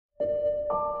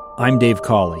I'm Dave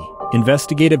Cawley,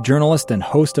 investigative journalist and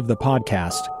host of the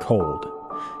podcast Cold.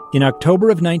 In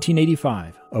October of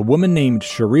 1985, a woman named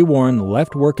Sheree Warren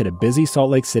left work at a busy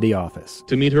Salt Lake City office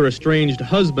to meet her estranged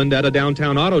husband at a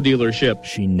downtown auto dealership.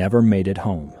 She never made it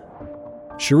home.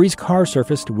 Sheree's car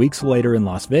surfaced weeks later in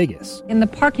Las Vegas. In the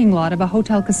parking lot of a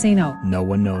hotel casino. No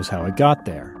one knows how it got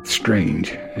there. Strange.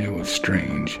 It was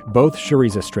strange. Both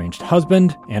Sheree's estranged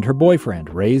husband and her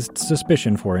boyfriend raised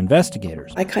suspicion for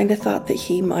investigators. I kind of thought that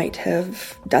he might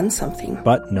have done something.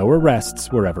 But no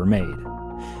arrests were ever made.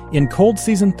 In Cold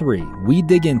Season 3, we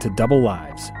dig into double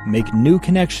lives, make new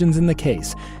connections in the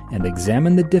case, and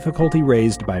examine the difficulty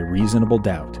raised by reasonable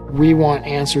doubt. We want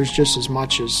answers just as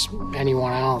much as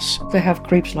anyone else. They have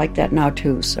creeps like that now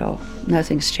too, so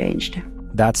nothing's changed.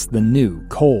 That's the new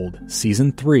Cold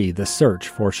Season 3, The Search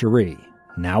for Sheree,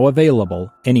 now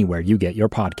available anywhere you get your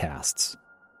podcasts.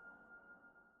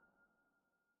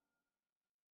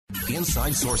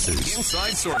 Inside Sources.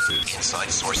 Inside Sources. Inside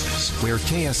Sources. Where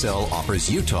KSL offers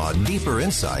Utah deeper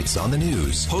insights on the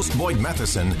news. Host Boyd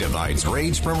Matheson divides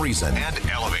rage from reason and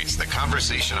elevates the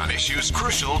conversation on issues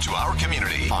crucial to our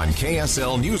community. On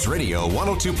KSL News Radio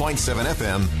 102.7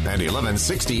 FM and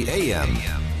 1160 AM.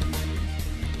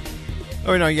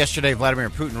 Oh, yesterday Vladimir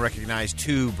Putin recognized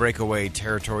two breakaway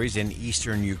territories in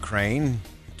eastern Ukraine,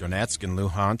 Donetsk and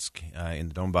Luhansk, in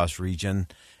the Donbas region,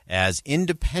 as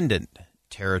independent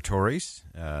territories,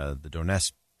 the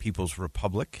Donetsk People's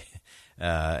Republic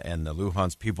and the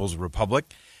Luhansk People's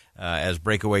Republic as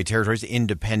breakaway territories,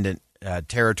 independent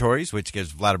territories, which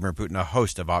gives Vladimir Putin a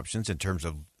host of options in terms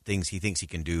of things he thinks he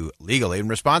can do legally. In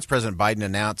response, President Biden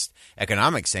announced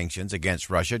economic sanctions against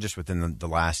Russia just within the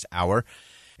last hour.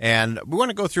 And we want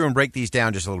to go through and break these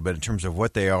down just a little bit in terms of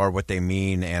what they are, what they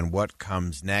mean, and what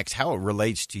comes next, how it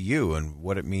relates to you and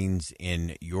what it means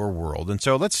in your world. And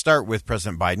so let's start with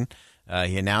President Biden.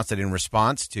 He announced that in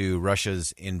response to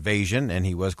Russia's invasion, and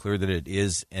he was clear that it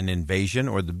is an invasion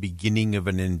or the beginning of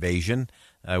an invasion.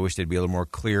 I wish they'd be a little more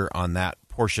clear on that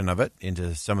portion of it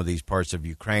into some of these parts of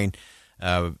Ukraine.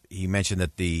 He mentioned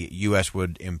that the U.S.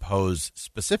 would impose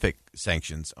specific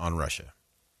sanctions on Russia.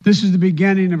 This is the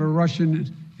beginning of a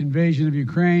Russian invasion of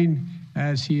Ukraine,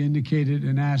 as he indicated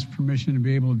and asked permission to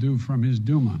be able to do from his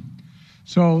Duma.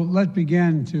 So let's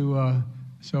begin to...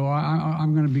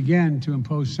 I'm going to begin to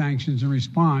impose sanctions in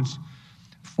response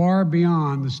far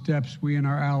beyond the steps we and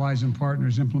our allies and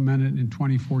partners implemented in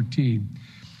 2014.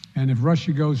 And if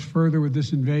Russia goes further with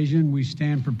this invasion, we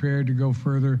stand prepared to go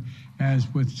further as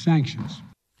with sanctions.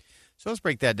 So let's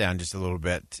break that down just a little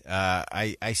bit.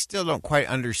 I still don't quite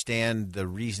understand the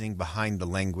reasoning behind the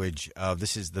language of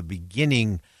this is the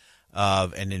beginning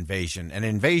of an invasion. An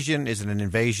invasion is an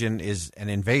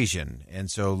invasion.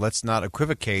 And so let's not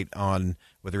equivocate on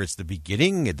whether it's the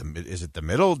beginning, is it the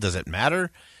middle, does it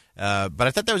matter? But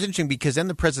I thought that was interesting because then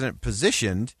the president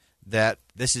positioned that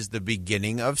this is the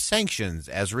beginning of sanctions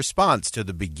as response to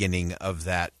the beginning of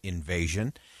that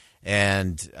invasion.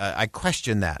 And I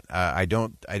question that. I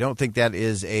don't think that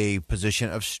is a position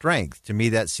of strength. To me,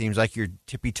 that seems like you're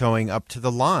tippy-toeing up to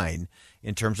the line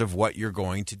in terms of what you're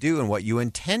going to do and what you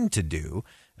intend to do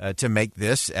to make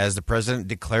this, as the president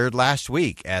declared last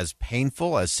week, as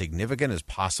painful, as significant as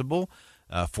possible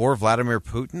for Vladimir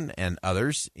Putin and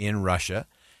others in Russia.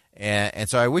 And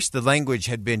so I wish the language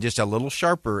had been just a little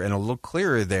sharper and a little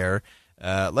clearer there.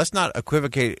 Let's not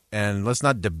equivocate and let's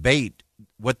not debate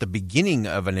what the beginning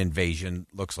of an invasion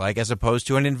looks like as opposed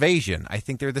to an invasion. I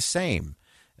think they're the same.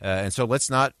 And so let's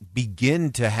not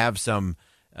begin to have some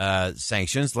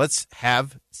sanctions. Let's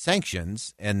have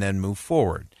sanctions and then move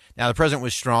forward. Now, the president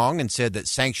was strong and said that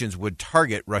sanctions would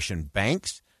target Russian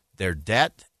banks, their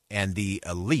debt, and the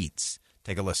elites.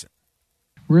 Take a listen.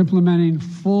 We're implementing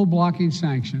full blocking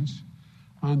sanctions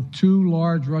on two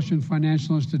large Russian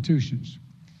financial institutions,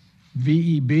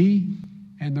 VEB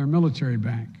and their military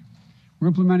bank. We're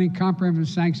implementing comprehensive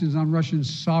sanctions on Russian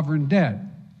sovereign debt.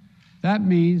 That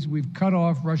means we've cut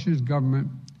off Russia's government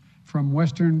from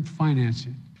Western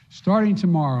financing. Starting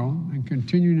tomorrow and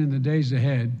continuing in the days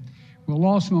ahead, we'll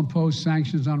also impose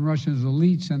sanctions on Russia's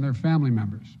elites and their family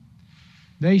members.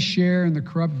 They share in the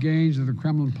corrupt gains of the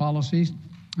Kremlin policies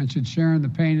and should share in the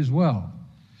pain as well.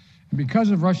 And because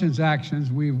of Russia's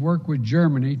actions, we've worked with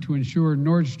Germany to ensure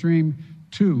Nord Stream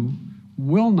 2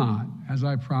 will not, as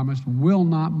I promised, will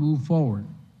not move forward.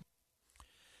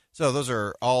 So those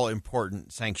are all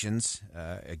important sanctions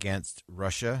against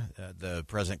Russia. The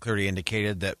president clearly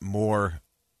indicated that more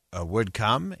would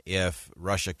come if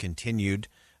Russia continued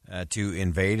to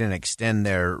invade and extend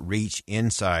their reach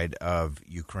inside of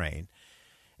Ukraine.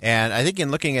 And I think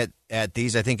in looking at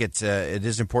these, I think it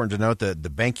is important to note that the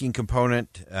banking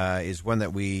component is one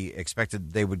that we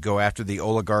expected they would go after, the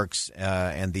oligarchs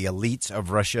and the elites of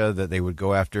Russia, that they would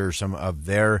go after some of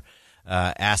their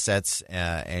assets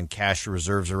and cash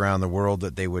reserves around the world,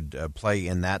 that they would play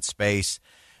in that space.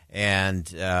 And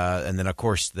then, of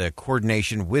course, the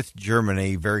coordination with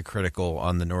Germany, very critical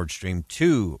on the Nord Stream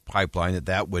 2 pipeline,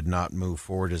 that would not move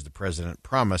forward as the president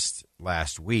promised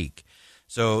last week.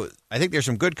 So I think there's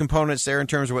some good components there in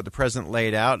terms of what the president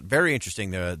laid out. Very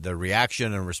interesting, the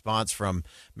reaction and response from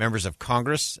members of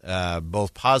Congress,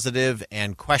 both positive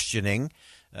and questioning.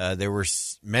 There were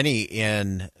many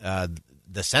in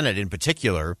the Senate in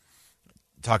particular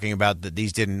talking about that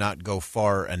these did not go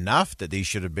far enough, that these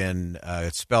should have been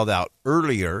spelled out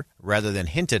earlier rather than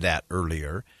hinted at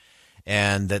earlier,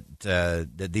 and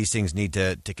that these things need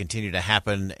to continue to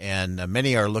happen. And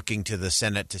many are looking to the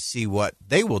Senate to see what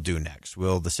they will do next.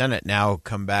 Will the Senate now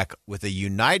come back with a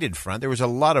united front? There was a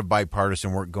lot of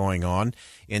bipartisan work going on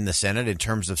in the Senate in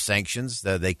terms of sanctions.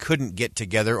 They couldn't get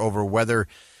together over whether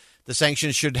the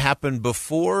sanctions should happen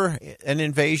before an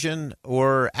invasion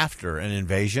or after an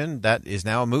invasion. That is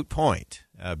now a moot point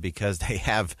because they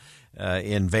have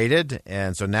invaded.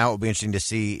 And so now it will be interesting to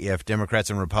see if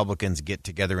Democrats and Republicans get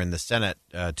together in the Senate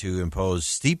to impose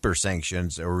steeper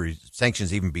sanctions or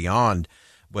sanctions even beyond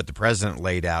what the president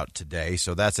laid out today.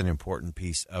 So that's an important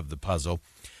piece of the puzzle.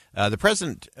 The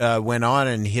president went on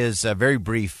in his very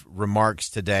brief remarks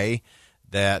today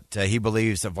that he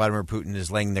believes that Vladimir Putin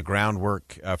is laying the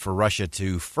groundwork for Russia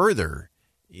to further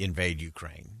invade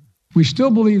Ukraine. We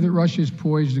still believe that Russia is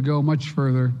poised to go much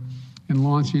further in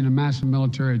launching a massive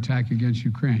military attack against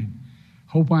Ukraine.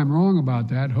 Hope I'm wrong about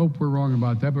that. Hope we're wrong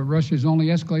about that. But Russia has only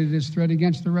escalated its threat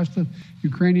against the rest of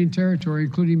Ukrainian territory,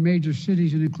 including major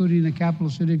cities and including the capital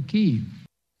city of Kyiv.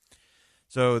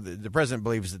 So the president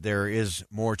believes that there is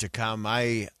more to come.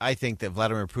 I think that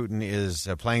Vladimir Putin is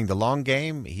playing the long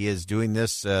game. He is doing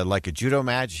this like a judo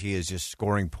match. He is just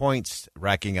scoring points,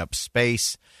 racking up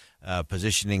space,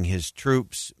 positioning his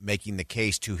troops, making the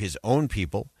case to his own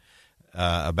people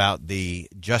about the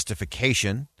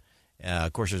justification.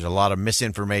 Of course, there's a lot of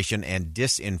misinformation and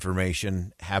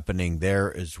disinformation happening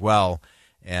there as well,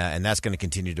 and that's going to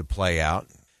continue to play out.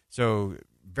 So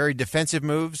very defensive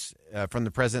moves from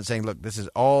the president saying, look, this is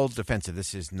all defensive.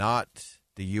 This is not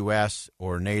the U.S.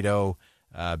 or NATO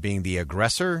being the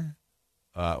aggressor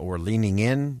or leaning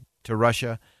in to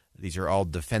Russia. These are all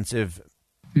defensive.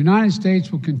 The United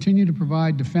States will continue to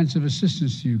provide defensive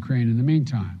assistance to Ukraine in the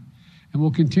meantime, and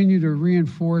will continue to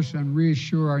reinforce and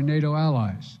reassure our NATO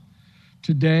allies.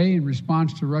 Today, in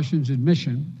response to Russia's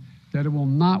admission that it will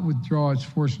not withdraw its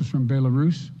forces from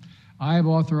Belarus, I have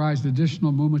authorized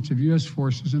additional movements of U.S.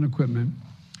 forces and equipment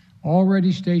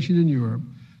already stationed in Europe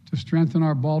to strengthen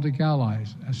our Baltic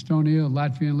allies, Estonia,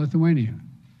 Latvia, and Lithuania.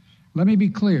 Let me be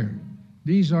clear,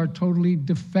 these are totally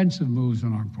defensive moves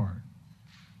on our part.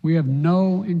 We have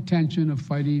no intention of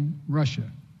fighting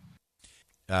Russia.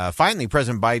 Finally,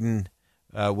 President Biden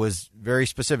was very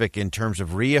specific in terms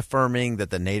of reaffirming that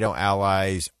the NATO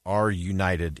allies are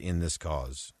united in this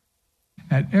cause.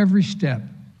 At every step,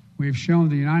 we have shown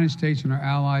the United States and our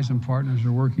allies and partners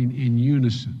are working in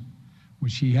unison,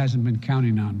 which he hasn't been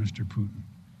counting on, Mr. Putin.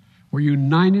 We're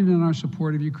united in our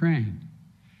support of Ukraine.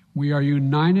 We are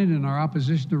united in our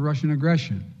opposition to Russian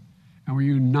aggression. And we're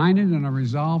united in our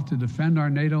resolve to defend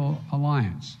our NATO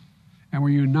alliance. And we're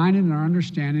united in our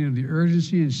understanding of the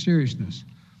urgency and seriousness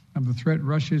of the threat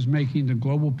Russia is making to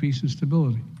global peace and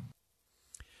stability.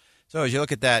 So as you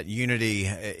look at that unity,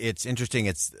 it's interesting.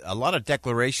 It's a lot of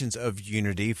declarations of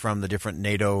unity from the different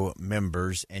NATO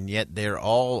members, and yet they're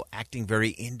all acting very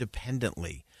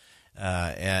independently.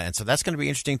 And so that's going to be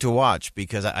interesting to watch,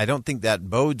 because I don't think that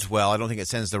bodes well. I don't think it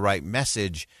sends the right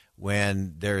message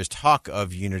when there is talk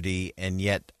of unity, and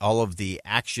yet all of the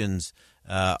actions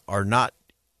are not,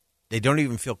 they don't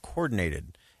even feel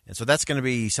coordinated. And so that's going to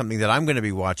be something that I'm going to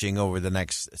be watching over the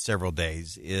next several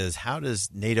days, is how does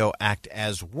NATO act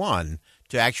as one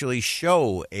to actually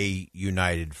show a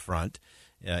united front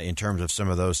in terms of some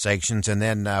of those sanctions. And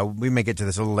then we may get to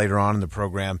this a little later on in the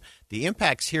program. The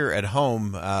impacts here at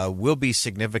home will be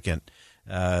significant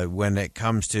when it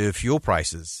comes to fuel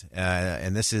prices.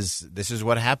 And this is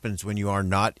what happens when you are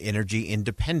not energy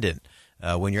independent.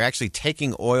 When you're actually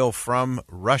taking oil from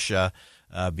Russia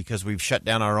because we've shut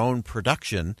down our own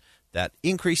production, that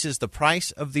increases the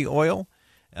price of the oil,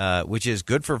 which is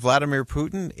good for Vladimir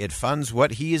Putin. It funds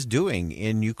what he is doing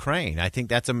in Ukraine. I think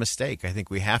that's a mistake. I think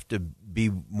we have to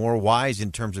be more wise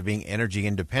in terms of being energy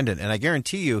independent. And I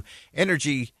guarantee you,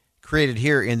 energy created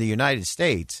here in the United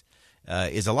States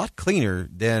is a lot cleaner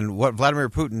than what Vladimir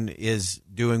Putin is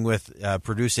doing with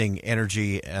producing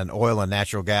energy and oil and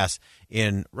natural gas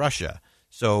in Russia.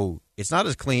 So it's not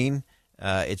as clean.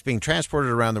 It's being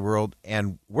transported around the world,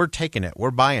 and we're taking it.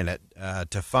 We're buying it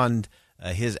to fund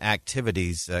his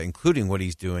activities, including what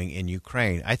he's doing in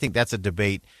Ukraine. I think that's a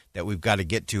debate that we've got to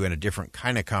get to in a different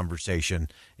kind of conversation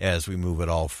as we move it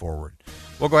all forward.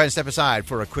 We'll go ahead and step aside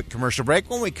for a quick commercial break.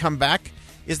 When we come back,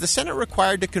 is the Senate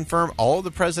required to confirm all of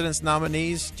the president's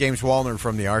nominees? James Wallner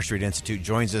from the R Street Institute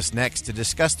joins us next to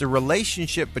discuss the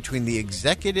relationship between the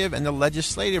executive and the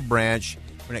legislative branch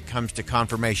when it comes to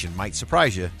confirmation. Might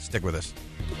surprise you. Stick with us.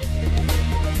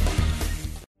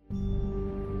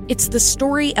 It's the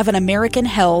story of an American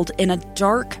held in a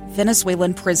dark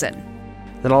Venezuelan prison.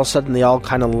 Then all of a sudden they all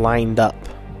kind of lined up.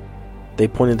 They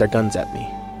pointed their guns at me.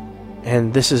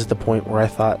 And this is the point where I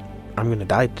thought, I'm going to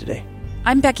die today.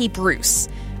 I'm Becky Bruce.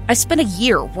 I spent a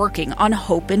year working on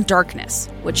Hope in Darkness,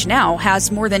 which now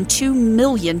has more than 2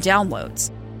 million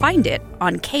downloads. Find it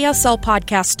on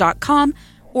kslpodcast.com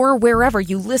or wherever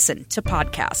you listen to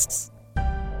podcasts.